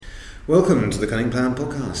Welcome to the Cunning Plan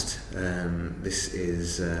podcast. This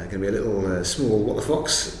is going to be a little small What the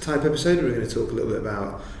Fox type episode. We're going to talk a little bit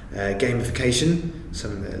about gamification,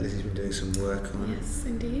 something that Lizzie's been doing some work on. Yes,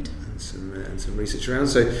 indeed. And some research around.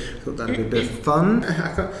 So I thought that'd be a bit of fun.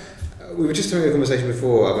 We were just having a conversation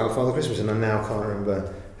before about Father Christmas, and I now can't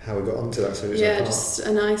remember how we got onto that. So just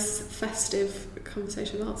a nice festive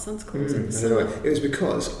conversation about Santa Claus in the summer. It was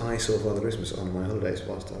because I saw Father Christmas on my holidays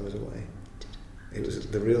whilst I was away. It was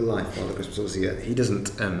the real life Father Christmas. Obviously, he doesn't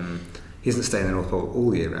stay in the North Pole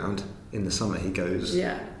all year round. In the summer, he goes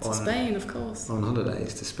to Spain, of course, on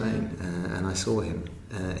holidays to Spain, and I saw him.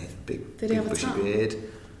 Big bushy beard,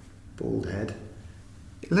 bald head.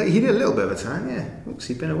 He did a little bit of a tan, yeah. Oops,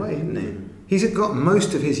 he'd been away, hadn't he? He's got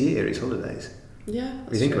most of his year his holidays. Yeah,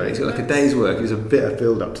 if you think about it, he's got like a day's work. There's a bit of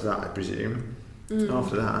build up to that, I presume.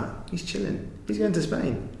 After that, he's chilling. He's going to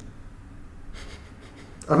Spain.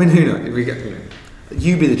 I mean, who knows? If we get,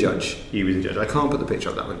 you be the judge. You be the judge. I can't put the picture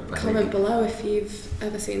up that way. Comment below if you've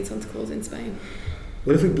ever seen Santa Claus in Spain.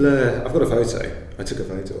 Well, if we blur, I've got a photo. I took a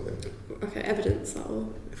photo of it. Okay, evidence that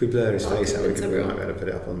will. If we blur his face out, we might be able to put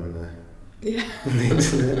it up on the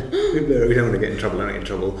internet. We don't want to get in trouble.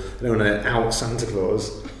 I don't want to out Santa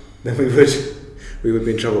Claus. Then we would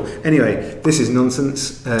be in trouble. Anyway, this is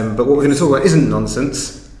nonsense. But what we're going to talk about isn't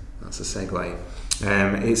nonsense. That's a segue.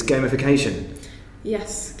 It's gamification.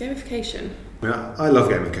 Yes, gamification. I love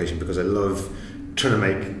gamification because I love trying to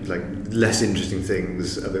make less interesting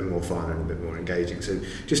things a bit more fun and a bit more engaging. So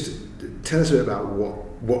just tell us a bit about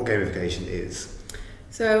what gamification is.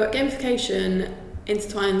 So gamification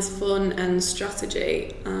intertwines fun and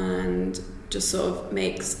strategy and just sort of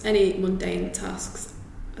makes any mundane tasks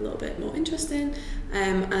a little bit more interesting,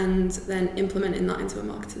 and then implementing that into a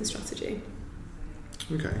marketing strategy.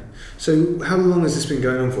 Okay, so how long has this been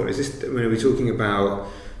going on for? Is this, are we talking about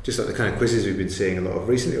just like the kind of quizzes we've been seeing a lot of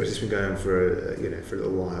recently, or has this been going on for a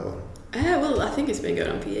little while? Well, I think it's been going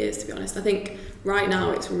on for years, to be honest. I think right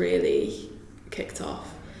now it's really kicked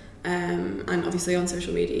off, and obviously on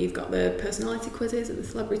social media you've got the personality quizzes and the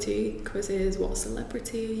celebrity quizzes. What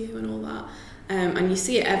celebrity are you, and all that, and you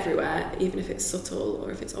see it everywhere, even if it's subtle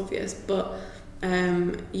or if it's obvious. But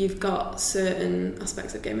you've got certain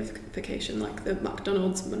aspects of gamification, like the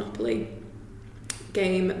McDonald's Monopoly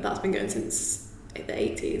game that's been going since the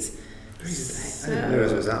 80s. So, I didn't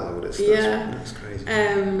realise it was that old. That's crazy.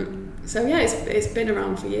 It's been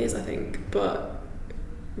around for years, I think, but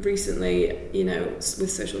recently,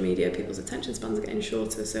 with social media, people's attention spans are getting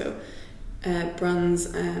shorter, so brands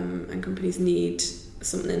and companies need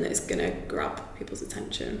something that is going to grab people's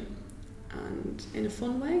attention and in a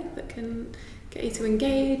fun way that can get you to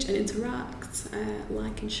engage and interact,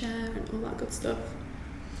 like and share and all that good stuff.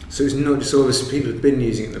 So it's not just, obviously people have been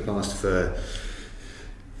using it in the past for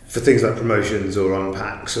things like promotions or on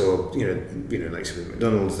packs or like with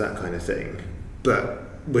McDonald's, that kind of thing. But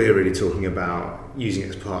we're really talking about using it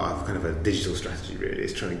as part of kind of a digital strategy. Really,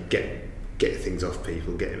 it's trying to get things off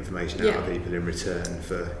people, get information out of people in return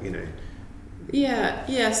for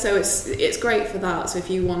Yeah. So it's great for that. So if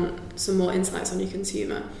you want some more insights on your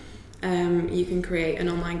consumer, you can create an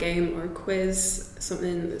online game or a quiz,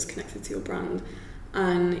 something that's connected to your brand,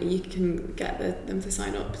 and you can get them to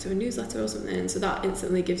sign up to a newsletter or something. So that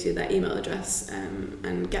instantly gives you their email address,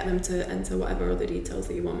 and get them to enter whatever other details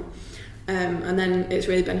that you want. And then it's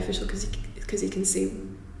really beneficial because you can see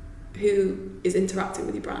who is interacting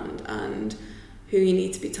with your brand and who you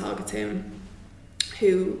need to be targeting,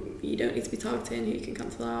 who you don't need to be targeting, who you can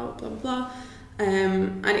cancel out, blah, blah, blah.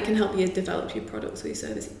 And it can help you develop your products or your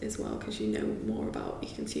service as well, because you know more about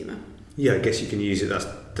your consumer. Yeah, I guess you can use it, that's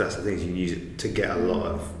the thing, you can use it to get a lot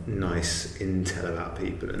of nice intel about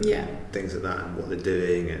people and things like that, and what they're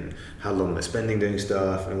doing and how long they're spending doing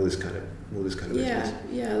stuff and all this kind of business.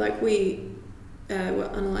 Yeah, like we were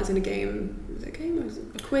analysing a game. Was it a game or was it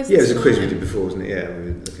a quiz? Yeah, it was a quiz we did before, wasn't it? Yeah, we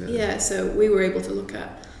were looking at it. Yeah, so we were able to look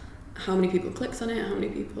at how many people clicked on it, how many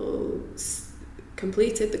people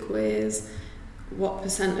completed the quiz, what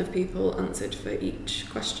 % of people answered for each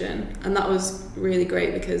question, and that was really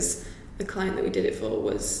great because the client that we did it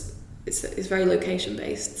for it's very location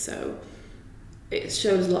based, so it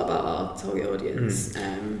showed us a lot about our target audience.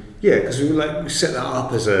 Because we set that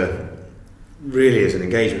up as an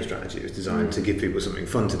engagement strategy. It was designed to give people something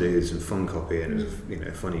fun to do, some fun copy, and it was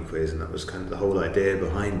a funny quiz, and that was kind of the whole idea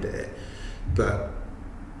behind it. But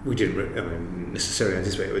we didn't necessarily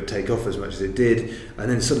anticipate it would take off as much as it did, and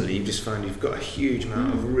then suddenly you just found you've got a huge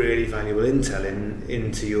amount of really valuable intel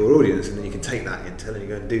into your audience, and then you can take that intel and you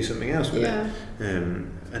go and do something else with it,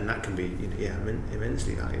 and that can be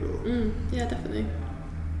immensely valuable. Yeah, definitely.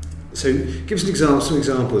 So give us some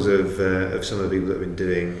examples of some of the people that have been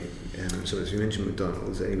doing some of this. You mentioned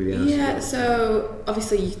McDonald's. Anybody else? Yeah, so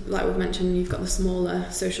obviously, like we've mentioned, you've got the smaller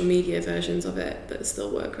social media versions of it that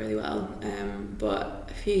still work really well. But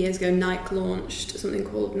a few years ago, Nike launched something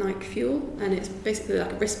called Nike Fuel, and it's basically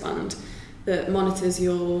like a wristband that monitors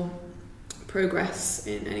your progress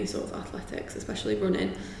in any sort of athletics, especially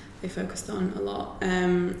running. They focused on a lot.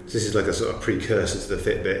 So this is like a sort of precursor to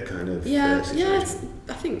the Fitbit kind of.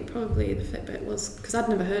 I think probably the Fitbit was, because I'd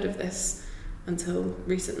never heard of this until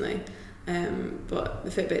recently. But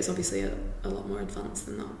the Fitbit is obviously a lot more advanced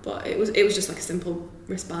than that. But it was just like a simple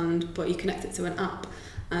wristband, but you connect it to an app,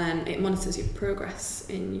 and it monitors your progress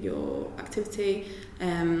in your activity.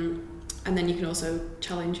 And then you can also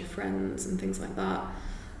challenge your friends and things like that.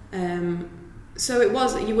 So it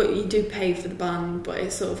was, you do pay for the band, but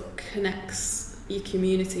it sort of connects your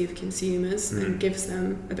community of consumers and gives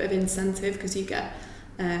them a bit of incentive, because you get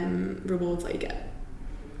rewards, like you get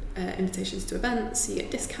invitations to events, you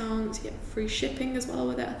get discounts, you get free shipping as well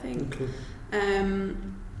with it, I think. Okay.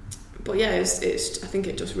 But yeah, I think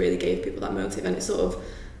it just really gave people that motive, and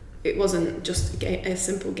it wasn't just a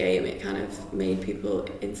simple game. It kind of made people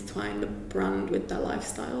intertwine the brand with their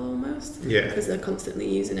lifestyle almost. Yeah. Because they're constantly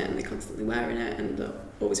using it and they're constantly wearing it, and they're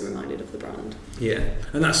always reminded of the brand. Yeah,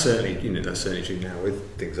 and that's certainly true now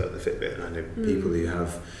with things like the Fitbit. And I know people who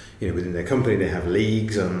have, within their company, they have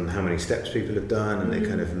leagues on how many steps people have done, and they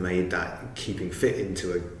kind of made that keeping fit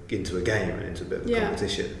into a game and into a bit of a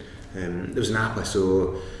competition. There was an app I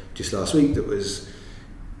saw just last week that was.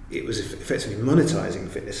 It was effectively monetizing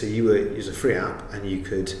fitness. So it was a free app, and you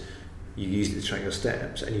used it to track your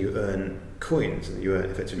steps, and you earn coins, and you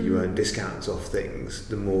earn discounts off things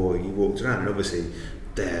the more you walked around. And obviously,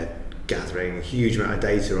 they're gathering a huge amount of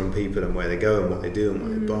data on people and where they go and what they do and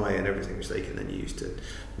what they buy and everything, which they can then use to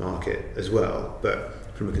market as well.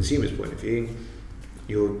 But from a consumer's point of view,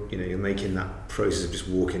 you're making that process of just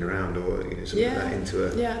walking around or something like that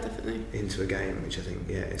into a game, which I think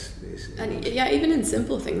is and even in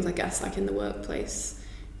simple things, I guess, like in the workplace,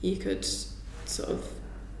 you could sort of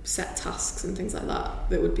set tasks and things like that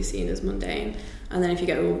would be seen as mundane, and then if you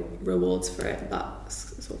get rewards for it,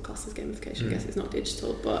 that's sort of classed as gamification. I guess it's not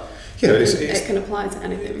digital, but it can apply to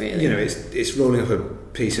anything really. It's rolling up a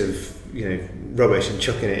piece of rubbish and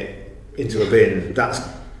chucking it into a bin.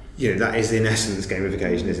 That is in essence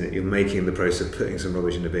gamification, isn't it? You're making the process of putting some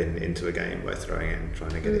rubbish in a bin into a game by throwing it and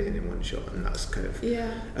trying to get it in one shot, and that's kind of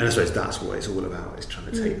and I suppose that's what it's all about, is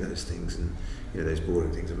trying to take those things and those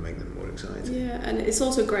boring things and make them more exciting. Yeah, and it's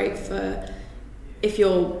also great for if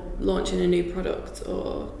you're launching a new product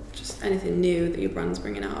or just anything new that your brand's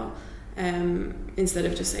bringing out. Instead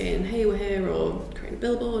of just saying, "Hey, we're here," or creating a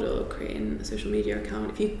billboard or creating a social media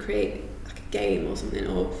account, if you create like a game or something,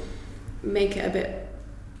 or make it a bit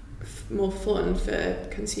more fun for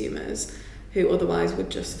consumers who otherwise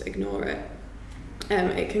would just ignore it,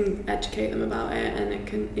 it can educate them about it, and it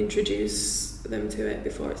can introduce them to it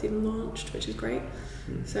before it's even launched, which is great.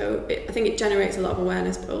 So I think it generates a lot of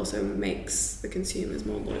awareness, but also makes the consumers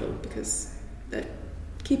more loyal because they're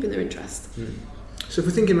keeping their interest. So if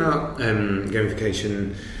we're thinking about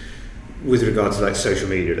gamification with regard to like social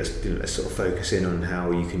media, let's sort of focus in on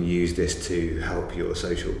how you can use this to help your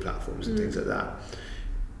social platforms and things like that.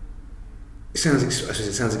 It sounds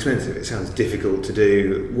expensive. It sounds difficult to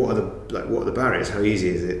do. What are the barriers? How easy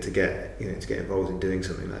is it to get involved in doing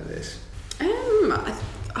something like this?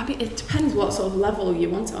 I mean, it depends what sort of level you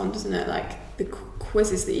want it on, doesn't it? Like the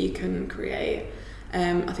quizzes that you can create.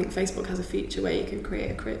 I think Facebook has a feature where you can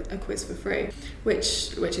create a quiz for free,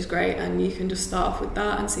 which is great, and you can just start off with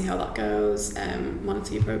that and see how that goes.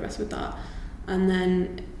 Monitor your progress with that, and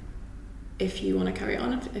then if you want to carry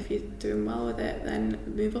on, if you're doing well with it, then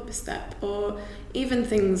move up a step. Or even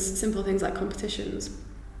simple things like competitions,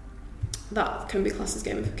 that can be classed as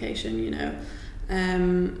gamification,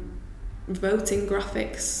 voting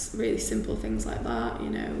graphics, really simple things like that,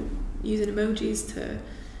 using emojis to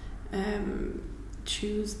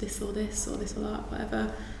choose this or this or this or that,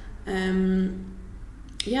 whatever.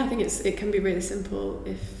 I think it can be really simple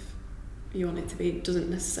if you want it to be. It doesn't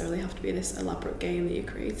necessarily have to be this elaborate game that you're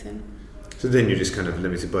creating. So then you're just kind of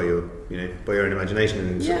limited by your, by your own imagination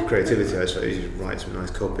and sort of creativity. I suppose you write some nice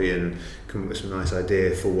copy and come up with some nice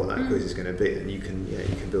idea for what that quiz is going to be, and you can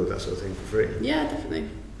build that sort of thing for free. Yeah, definitely.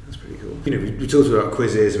 That's pretty cool. We talked about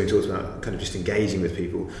quizzes and we talked about kind of just engaging with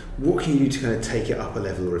people. What can you do to kind of take it up a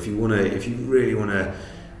level, or if you really want to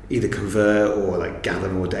either convert or like gather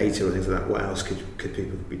more data or things like that, what else could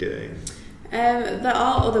people be doing? There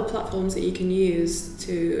are other platforms that you can use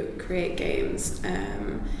to create games,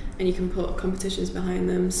 and you can put competitions behind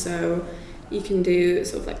them. So you can do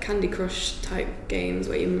sort of like Candy Crush type games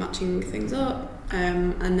where you're matching things up,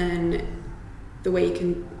 and then the way you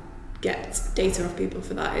can get data off people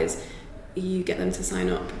for that is you get them to sign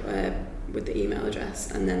up with the email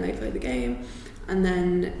address, and then they play the game, and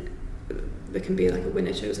then there can be like a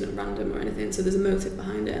winner chosen at random or anything, so there's a motive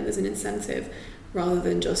behind it and there's an incentive rather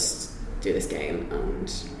than just do this game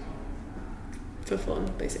and for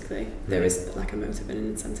fun, basically. There is like a motive and an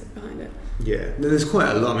incentive behind it. Yeah, there's quite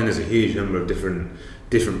a lot. I mean, there's a huge number of different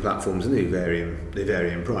platforms, and they vary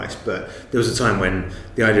in price. But there was a time when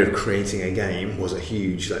the idea of creating a game was a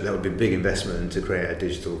huge, like that would be a big investment to create a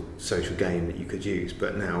digital social game that you could use.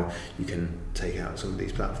 But now you can take out some of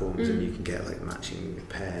these platforms and you can get like matching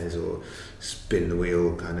pairs or spin the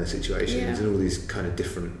wheel kind of situations and all these kind of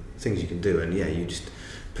different things you can do. And you just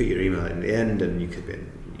put your email in the end, and you could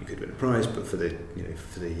win a prize. But for the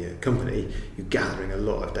company, you're gathering a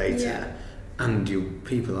lot of data. And your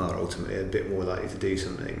people are ultimately a bit more likely to do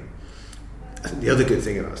something. I think the other good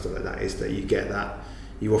thing about stuff like that is that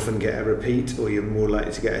you often get a repeat, or you're more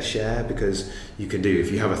likely to get a share, because you can do,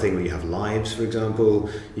 if you have a thing where you have lives, for example,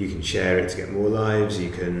 you can share it to get more lives,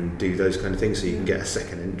 you can do those kind of things, so you can get a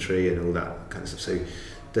second entry and all that kind of stuff. So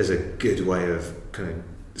there's a good way of kind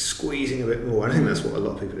of squeezing a bit more. I think that's what a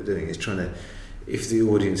lot of people are doing, is trying to, if the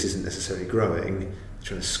audience isn't necessarily growing,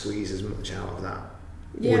 trying to squeeze as much out of that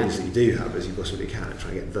audience that you do have as you possibly can, and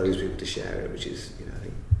try and get those people to share it, which is, I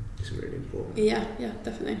think, is really important. Yeah,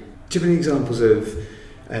 definitely. Do you have any examples of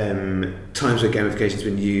times where gamification's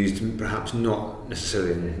been used, perhaps not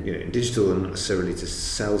necessarily in digital and not necessarily to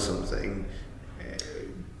sell something?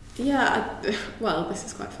 Well, this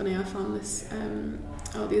is quite funny. I found this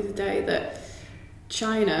out the other day, that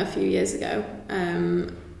China a few years ago,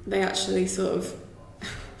 they actually sort of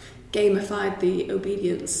gamified the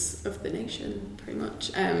obedience of the nation, pretty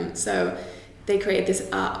much. So they created this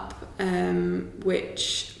app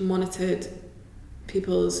which monitored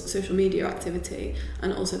people's social media activity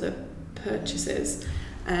and also their purchases.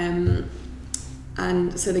 And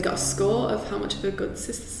so they got a score of how much of a good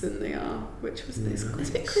citizen they are, which was it's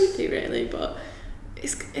a bit creepy, really, but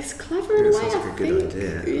it's clever in a way. Sounds like a good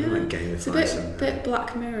idea. Yeah. I might gamify it's a bit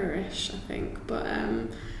Black Mirror-ish, I think, but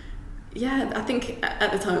I think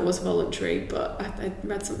at the time it was voluntary, but I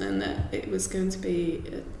read something that it was going to be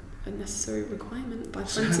a necessary requirement by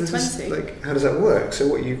 2020. How does that work?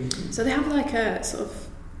 So So they have like a sort of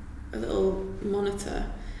a little monitor,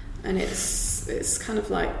 and it's kind of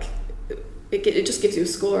like it just gives you a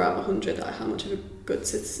score out of 100, like how much of a good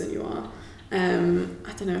citizen you are.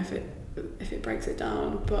 I don't know if it breaks it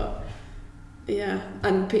down, but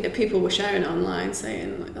and people were sharing it online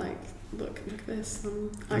saying like. Look at this.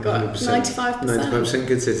 I got 95%. 95%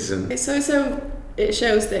 good citizen. It's so it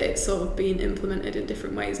shows that it's sort of being implemented in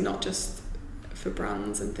different ways, not just for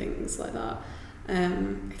brands and things like that. I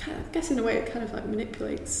guess in a way it kind of like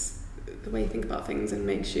manipulates the way you think about things and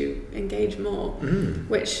makes you engage more,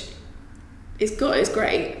 which is good. It's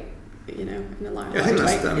great, in a light-hearted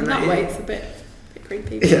way. In that way, it's a bit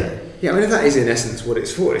creepy. Yeah. I mean, if that is in essence what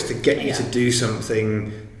it's for, is to get you to do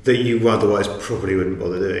something that you otherwise probably wouldn't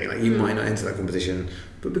bother doing. Like you might not enter that competition,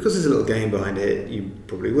 but because there's a little game behind it, you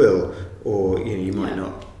probably will. Or you might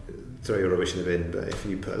not throw your rubbish in the bin, but if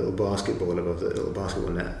you put a little basketball net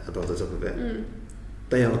above the top of it,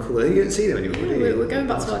 they are cool. You don't see them anymore. Yeah, we're going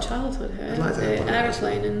back to our childhood here. Like an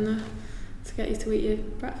aeroplane and to get you to eat your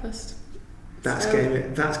breakfast. That's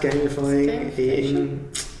gamifying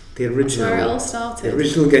eating. The original, that's where it all started. The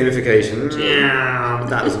original gamification,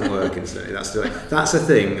 that doesn't work instantly. That's a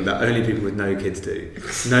thing that only people with no kids do.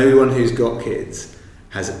 No one who's got kids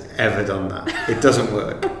has ever done that. It doesn't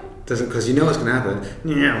work. Because you know what's going to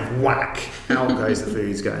happen. Whack! Out goes the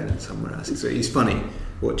food's going somewhere else. It's funny.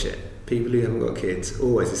 Watch it. People who haven't got kids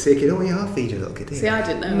always see a kid. Oh, I'll feed your little kid. See, I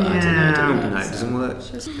didn't know that. No, it doesn't work.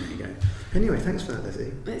 There you go. Anyway, thanks for that,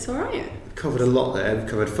 Lizzie. It's all right. We've covered a lot there. We've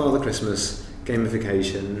covered Father Christmas,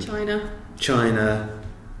 gamification, China,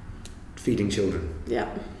 feeding children. Yeah.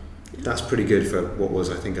 That's pretty good for what was,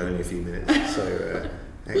 I think, only a few minutes. So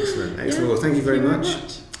excellent. Well, thank you very much.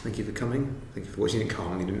 Thank you for coming. Thank you for watching.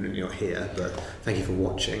 You're not here, but thank you for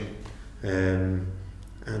watching. And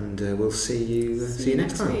we'll see you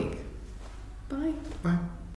next time. Week. Bye. Bye.